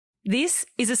This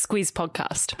is a Squiz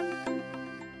podcast.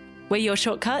 We're your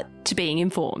shortcut to being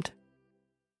informed.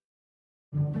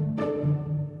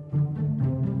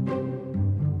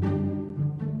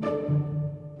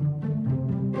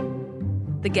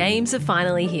 The Games are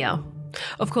finally here.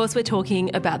 Of course, we're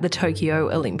talking about the Tokyo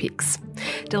Olympics.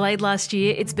 Delayed last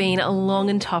year, it's been a long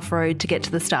and tough road to get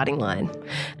to the starting line.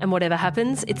 And whatever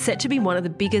happens, it's set to be one of the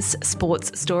biggest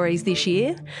sports stories this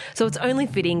year, so it's only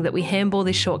fitting that we handball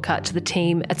this shortcut to the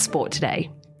team at Sport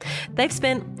Today. They've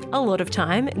spent a lot of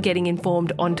time getting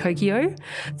informed on Tokyo,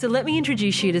 so let me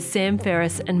introduce you to Sam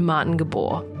Ferris and Martin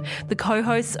Gabor, the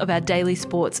co-hosts of our daily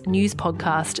sports news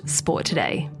podcast, Sport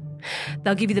Today.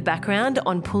 They'll give you the background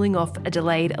on pulling off a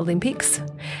delayed Olympics,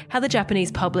 how the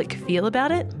Japanese public feel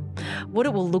about it, what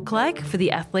it will look like for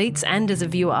the athletes and as a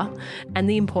viewer, and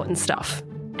the important stuff,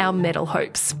 our medal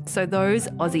hopes, so those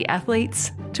Aussie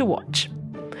athletes to watch.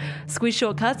 Squiz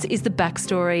Shortcuts is the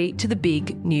backstory to the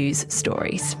big news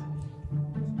stories.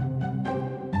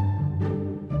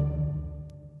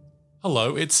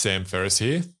 Hello, it's Sam Ferris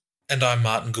here. And I'm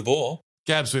Martin Gabor.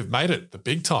 Gabs, we've made it, the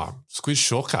big time. Squiz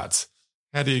Shortcuts.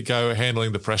 How do you go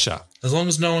handling the pressure? As long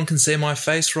as no one can see my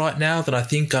face right now, then I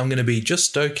think I'm going to be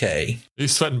just okay. Are you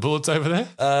sweating bullets over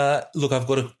there? Look, I've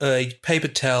got a paper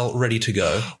towel ready to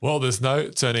go. Well, there's no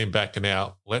turning back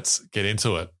now. Let's get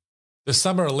into it. The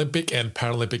Summer Olympic and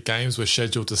Paralympic Games were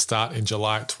scheduled to start in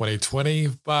July 2020,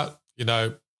 but,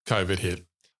 COVID hit.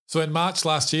 So in March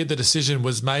last year, the decision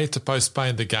was made to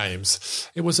postpone the Games.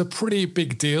 It was a pretty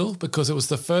big deal because it was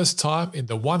the first time in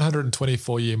the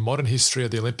 124-year modern history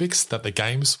of the Olympics that the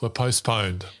Games were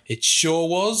postponed. It sure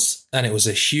was, and it was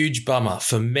a huge bummer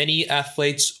for many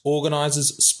athletes,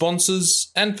 organisers,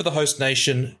 sponsors, and for the host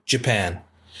nation, Japan.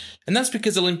 And that's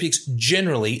because Olympics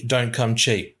generally don't come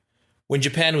cheap. When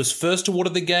Japan was first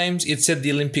awarded the Games, it said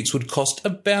the Olympics would cost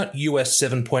about US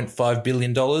 $7.5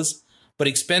 billion, but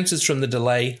expenses from the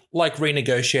delay, like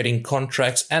renegotiating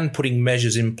contracts and putting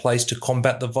measures in place to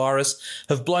combat the virus,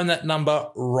 have blown that number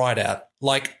right out,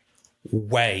 like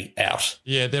way out.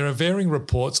 Yeah, there are varying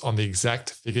reports on the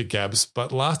exact figure, Gabs,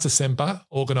 but last December,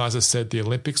 organisers said the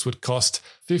Olympics would cost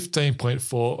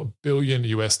 $15.4 billion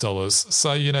US.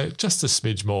 So, just a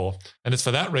smidge more. And it's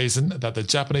for that reason that the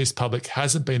Japanese public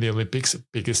hasn't been the Olympics'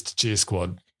 biggest cheer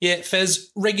squad. Yeah,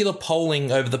 Fez, regular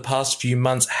polling over the past few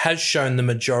months has shown the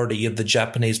majority of the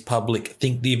Japanese public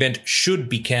think the event should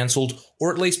be cancelled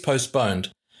or at least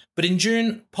postponed. But in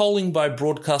June, polling by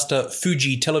broadcaster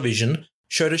Fuji Television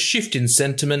showed a shift in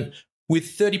sentiment,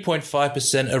 with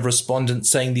 30.5% of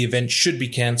respondents saying the event should be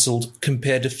cancelled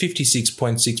compared to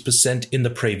 56.6% in the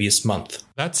previous month.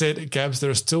 That said, Gabs,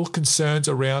 there are still concerns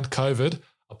around COVID.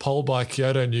 A poll by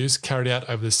Kyodo News carried out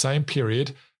over the same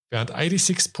period found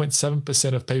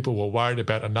 86.7% of people were worried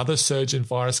about another surge in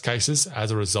virus cases as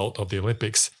a result of the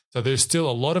Olympics. So there's still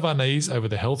a lot of unease over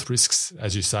the health risks,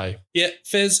 as you say. Yeah,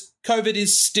 Fez, COVID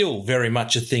is still very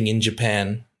much a thing in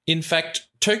Japan. In fact,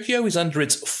 Tokyo is under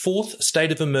its fourth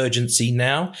state of emergency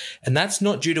now, and that's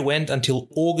not due to end until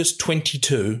August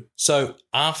 22, so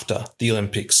after the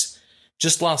Olympics.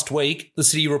 Just last week, the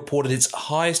city reported its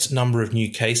highest number of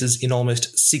new cases in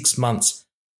almost 6 months.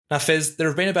 Now, Fez, there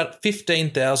have been about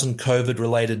 15,000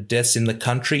 COVID-related deaths in the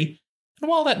country, and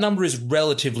while that number is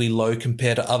relatively low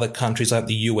compared to other countries like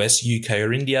the US, UK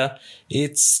or India,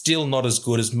 it's still not as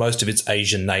good as most of its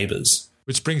Asian neighbours.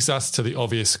 Which brings us to the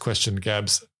obvious question,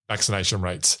 Gabs, vaccination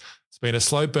rates. It's been a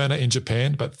slow burner in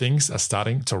Japan, but things are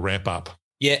starting to ramp up.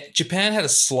 Yeah, Japan had a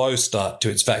slow start to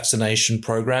its vaccination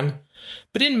program,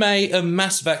 but in May, a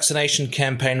mass vaccination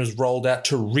campaign was rolled out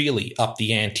to really up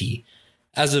the ante.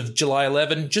 As of July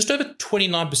 11, just over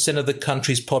 29% of the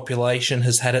country's population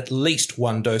has had at least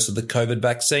one dose of the COVID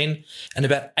vaccine, and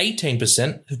about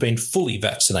 18% have been fully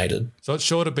vaccinated. So it's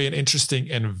sure to be an interesting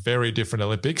and very different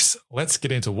Olympics. Let's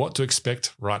get into what to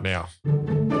expect right now.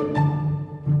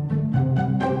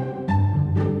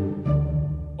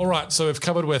 All right, so we've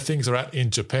covered where things are at in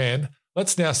Japan.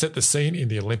 Let's now set the scene in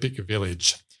the Olympic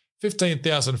Village.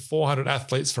 15,400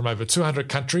 athletes from over 200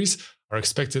 countries are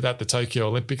expected at the Tokyo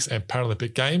Olympics and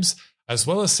Paralympic Games, as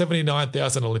well as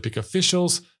 79,000 Olympic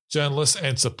officials, journalists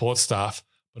and support staff.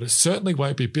 But it certainly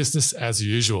won't be business as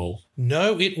usual.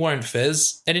 No, it won't,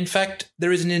 Fez. And in fact,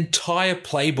 there is an entire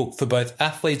playbook for both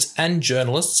athletes and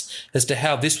journalists as to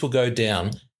how this will go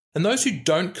down. And those who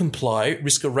don't comply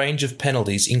risk a range of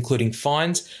penalties, including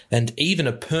fines and even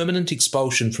a permanent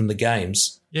expulsion from the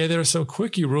Games. Yeah, there are some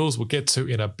quirky rules we'll get to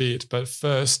in a bit, but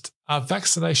first, are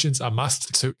vaccinations a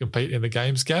must to compete in the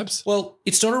games, Gabs? Well,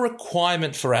 it's not a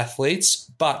requirement for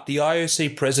athletes, but the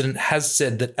IOC president has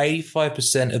said that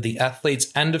 85% of the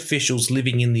athletes and officials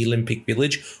living in the Olympic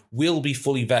Village will be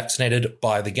fully vaccinated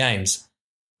by the Games.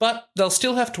 But they'll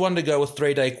still have to undergo a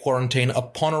 3-day quarantine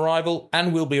upon arrival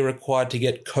and will be required to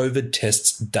get COVID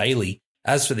tests daily.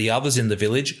 As for the others in the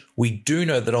village, we do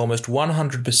know that almost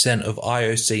 100% of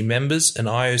IOC members and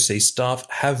IOC staff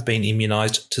have been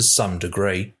immunised to some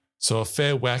degree. So a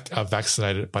fair whack are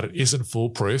vaccinated, but it isn't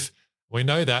foolproof. We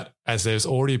know that as there's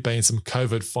already been some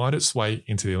COVID find its way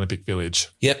into the Olympic Village.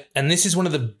 Yep, and this is one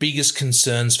of the biggest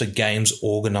concerns for Games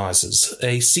organisers.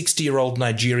 A 60-year-old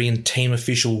Nigerian team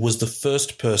official was the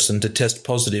first person to test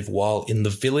positive while in the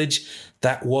village.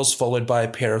 That was followed by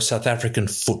a pair of South African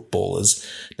footballers.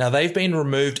 Now, they've been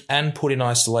removed and put in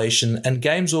isolation, and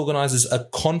Games organisers are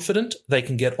confident they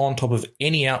can get on top of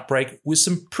any outbreak with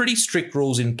some pretty strict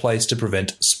rules in place to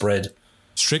prevent spread.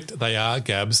 Strict they are,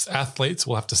 Gabs. Athletes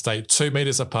will have to stay 2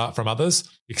 metres apart from others,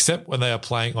 except when they are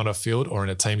playing on a field or in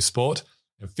a team sport,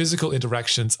 and physical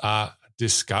interactions are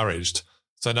discouraged.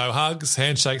 So no hugs,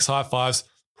 handshakes, high fives,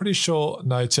 pretty sure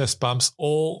no chest bumps,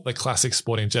 all the classic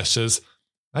sporting gestures.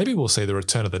 Maybe we'll see the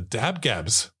return of the dab,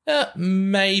 Gabs.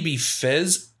 Maybe,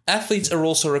 Fez. Athletes are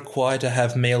also required to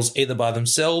have meals either by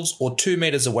themselves or 2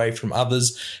 metres away from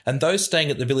others, and those staying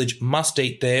at the village must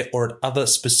eat there or at other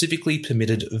specifically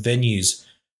permitted venues,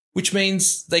 which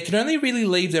means they can only really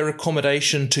leave their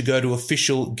accommodation to go to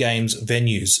official games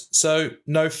venues. So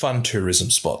no fun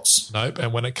tourism spots. Nope,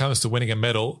 and when it comes to winning a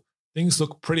medal, things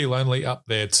look pretty lonely up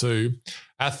there too.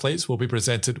 Athletes will be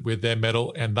presented with their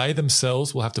medal and they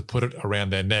themselves will have to put it around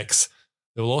their necks.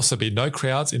 There will also be no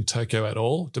crowds in Tokyo at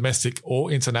all, domestic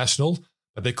or international,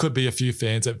 but there could be a few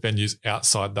fans at venues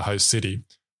outside the host city.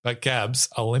 But Gabs,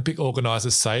 Olympic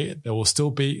organisers say there will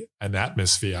still be an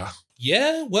atmosphere.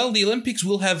 Yeah, well, the Olympics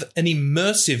will have an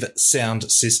immersive sound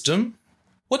system.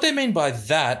 What they mean by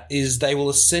that is they will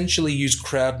essentially use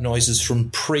crowd noises from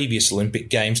previous Olympic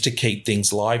Games to keep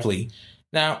things lively.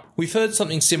 Now, we've heard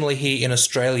something similar here in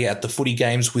Australia at the footy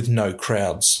games with no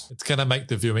crowds. It's going to make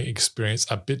the viewing experience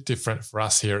a bit different for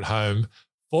us here at home.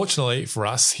 Fortunately for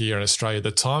us here in Australia,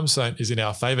 the time zone is in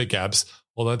our favour, Gabs,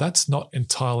 although that's not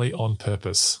entirely on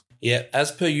purpose. Yeah,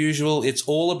 as per usual, it's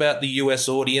all about the US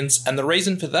audience, and the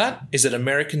reason for that is that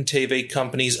American TV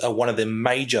companies are one of the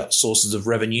major sources of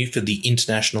revenue for the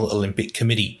International Olympic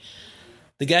Committee.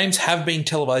 The Games have been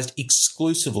televised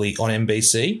exclusively on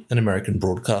NBC, an American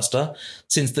broadcaster,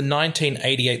 since the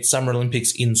 1988 Summer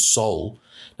Olympics in Seoul.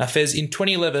 Now, Fez, in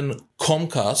 2011,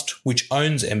 Comcast, which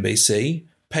owns NBC,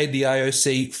 paid the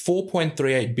IOC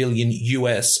 $4.38 billion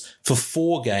US for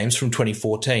 4 games from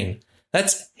 2014.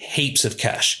 That's heaps of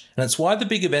cash, and it's why the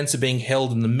big events are being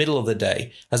held in the middle of the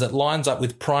day, as it lines up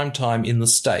with prime time in the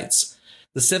States.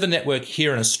 The Seven Network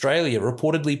here in Australia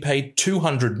reportedly paid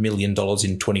 $200 million in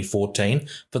 2014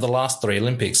 for the last 3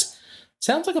 Olympics.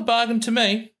 Sounds like a bargain to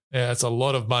me. Yeah, it's a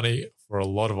lot of money for a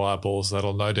lot of eyeballs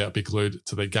that'll no doubt be glued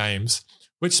to the Games,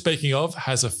 which, speaking of,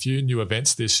 has a few new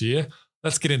events this year.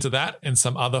 Let's get into that and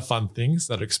some other fun things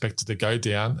that are expected to go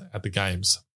down at the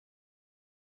Games.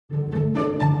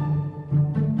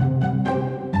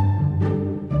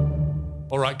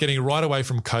 All right, getting right away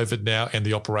from COVID now and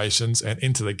the operations and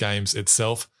into the Games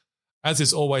itself. As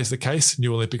is always the case,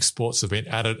 new Olympic sports have been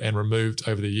added and removed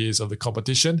over the years of the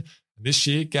competition. And this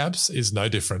year, Gabs, is no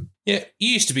different. Yeah, you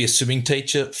used to be a swimming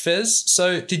teacher, Fez.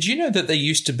 So did you know that there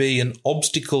used to be an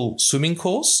obstacle swimming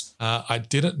course? I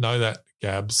didn't know that,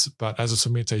 Gabs, but as a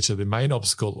swimming teacher, the main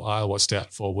obstacle I watched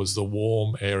out for was the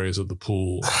warm areas of the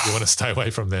pool. You want to stay away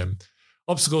from them.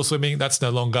 Obstacle swimming, that's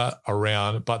no longer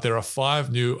around, but there are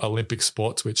 5 new Olympic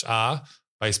sports, which are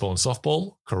baseball and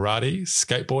softball, karate,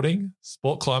 skateboarding,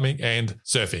 sport climbing, and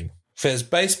surfing. Fez,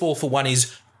 baseball for one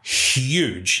is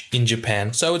huge in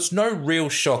Japan, so it's no real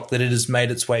shock that it has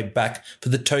made its way back for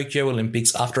the Tokyo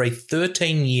Olympics after a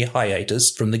 13-year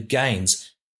hiatus from the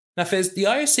Games. Now, Fez, the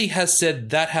IOC has said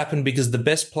that happened because the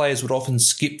best players would often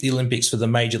skip the Olympics for the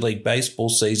Major League Baseball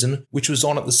season, which was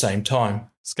on at the same time.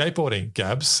 Skateboarding,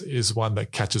 Gabs, is one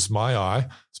that catches my eye.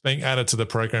 It's being added to the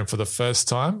program for the first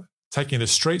time, taking the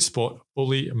street sport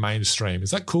fully mainstream.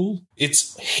 Is that cool?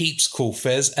 It's heaps cool,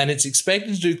 Fez, and it's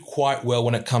expected to do quite well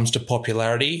when it comes to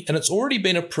popularity, and it's already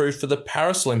been approved for the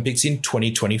Paris Olympics in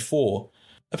 2024.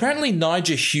 Apparently,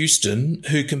 Nigel Houston,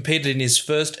 who competed in his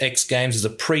first X Games as a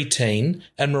preteen,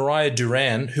 and Mariah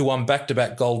Duran, who won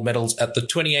back-to-back gold medals at the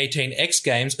 2018 X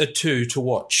Games, are 2 to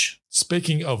watch.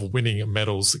 Speaking of winning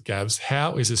medals, Gabs,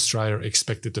 how is Australia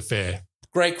expected to fare?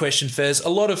 Great question, Fez. A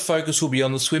lot of focus will be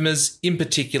on the swimmers, in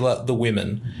particular the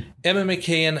women. Emma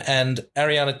McKeon and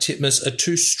Ariarne Titmus are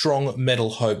two strong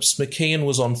medal hopes. McKeon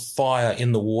was on fire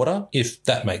in the water, if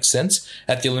that makes sense,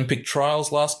 at the Olympic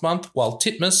trials last month, while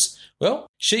Titmus, well,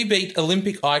 she beat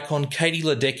Olympic icon Katie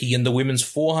Ledecky in the women's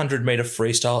 400-metre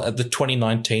freestyle at the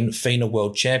 2019 FINA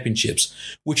World Championships,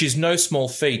 which is no small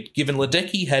feat given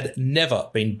Ledecky had never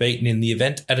been beaten in the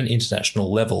event at an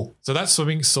international level. So that's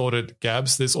swimming sorted,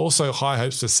 Gabs. There's also high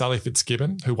hopes for Sally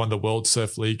Fitzgibbon, who won the World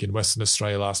Surf League in Western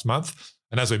Australia last month.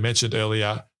 And as we mentioned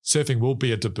earlier, surfing will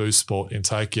be a debut sport in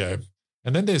Tokyo.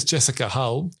 And then there's Jessica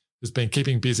Hull, who's been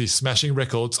keeping busy smashing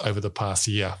records over the past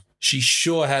year. She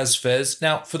sure has, Fez.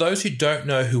 Now, for those who don't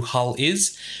know who Hull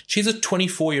is, she's a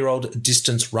 24-year-old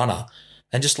distance runner.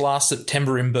 And just last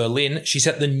September in Berlin, she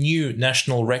set the new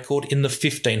national record in the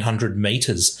 1,500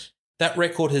 metres. That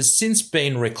record has since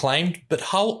been reclaimed, but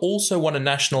Hull also won a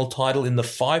national title in the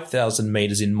 5,000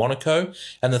 metres in Monaco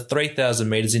and the 3,000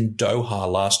 metres in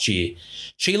Doha last year.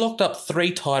 She locked up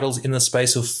 3 titles in the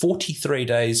space of 43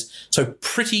 days, so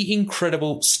pretty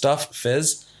incredible stuff,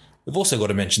 Fez. We've also got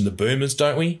to mention the Boomers,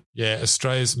 don't we? Yeah,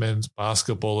 Australia's men's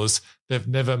basketballers, they've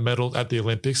never medalled at the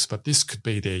Olympics, but this could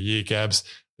be their year, Gabs.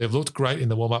 They've looked great in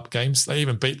the warm-up games. They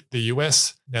even beat the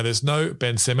US. Now, there's no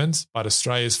Ben Simmons, but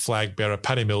Australia's flag bearer,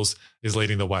 Patty Mills, is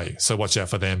leading the way, so watch out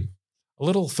for them. A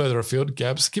little further afield,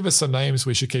 Gabs, give us some names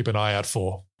we should keep an eye out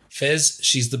for. Fez,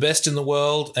 she's the best in the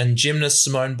world, and gymnast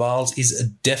Simone Biles is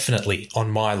definitely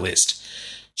on my list.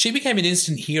 She became an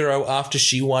instant hero after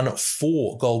she won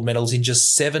 4 gold medals in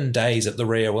just 7 days at the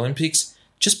Rio Olympics,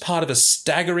 just part of a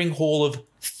staggering haul of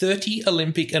 30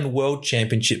 Olympic and World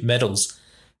Championship medals.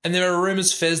 And there are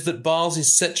rumours, Fez, that Biles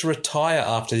is set to retire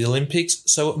after the Olympics,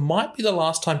 so it might be the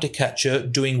last time to catch her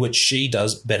doing what she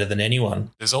does better than anyone.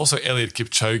 There's also Eliud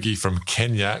Kipchoge from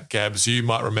Kenya. Gabs, you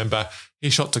might remember he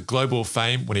shot to global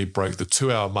fame when he broke the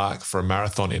 2-hour mark for a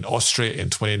marathon in Austria in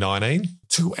 2019.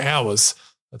 2 hours.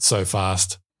 That's so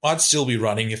fast. I'd still be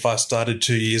running if I started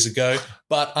 2 years ago,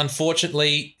 but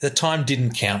unfortunately, the time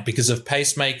didn't count because of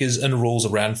pacemakers and rules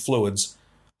around fluids.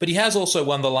 But he has also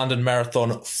won the London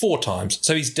Marathon 4 times,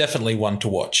 so he's definitely one to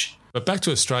watch. But back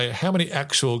to Australia, how many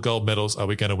actual gold medals are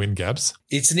we going to win, Gabs?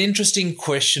 It's an interesting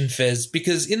question, Fez,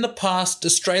 because in the past,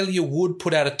 Australia would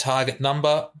put out a target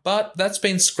number, but that's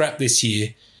been scrapped this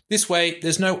year. This way,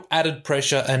 there's no added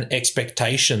pressure and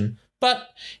expectation. But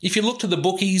if you look to the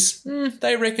bookies,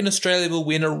 they reckon Australia will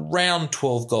win around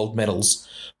 12 gold medals.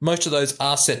 Most of those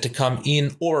are set to come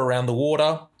in or around the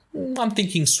water. I'm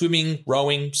thinking swimming,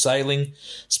 rowing, sailing,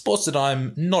 sports that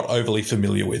I'm not overly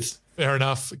familiar with. Fair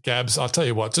enough, Gabs. I'll tell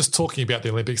you what, just talking about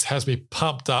the Olympics has me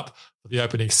pumped up for the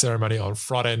opening ceremony on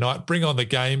Friday night. Bring on the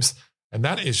games, and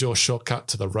that is your shortcut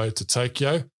to the road to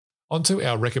Tokyo. On to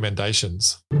our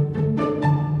recommendations.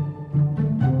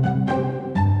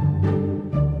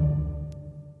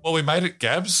 Well, we made it,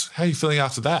 Gabs. How are you feeling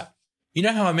after that? You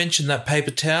know how I mentioned that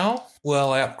paper towel?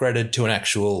 Well, I upgraded to an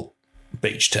actual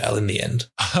beach towel in the end.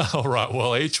 All right.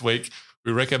 Well, each week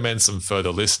we recommend some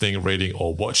further listening, reading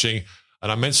or watching.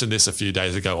 And I mentioned this a few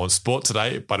days ago on Sport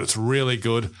Today, but it's really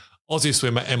good. Aussie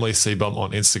swimmer Emily Seebohm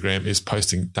on Instagram is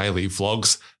posting daily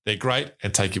vlogs. They're great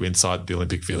and take you inside the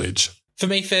Olympic Village. For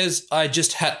me, Fez, I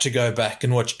just had to go back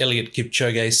and watch Eliud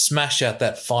Kipchoge smash out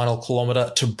that final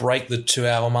kilometre to break the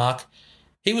 2-hour mark.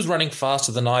 He was running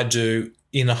faster than I do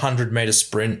in a 100-metre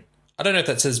sprint. I don't know if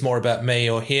that says more about me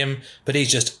or him, but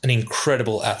he's just an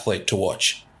incredible athlete to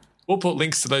watch. We'll put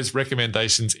links to those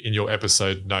recommendations in your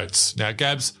episode notes. Now,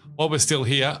 Gabs, while we're still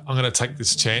here, I'm going to take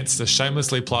this chance to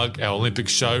shamelessly plug our Olympic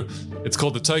show. It's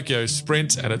called the Tokyo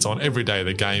Sprint, and it's on every day of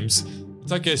the Games. The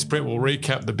Tokyo Sprint will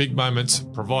recap the big moments,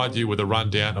 provide you with a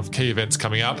rundown of key events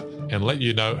coming up, and let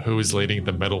you know who is leading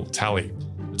the medal tally.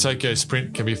 The Tokyo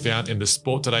Sprint can be found in the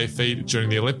Sport Today feed during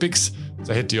the Olympics,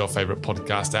 so head to your favourite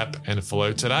podcast app and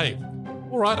follow today.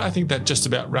 All right, I think that just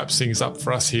about wraps things up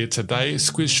for us here today.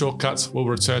 Squiz Shortcuts will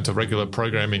return to regular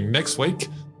programming next week,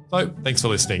 so thanks for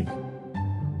listening.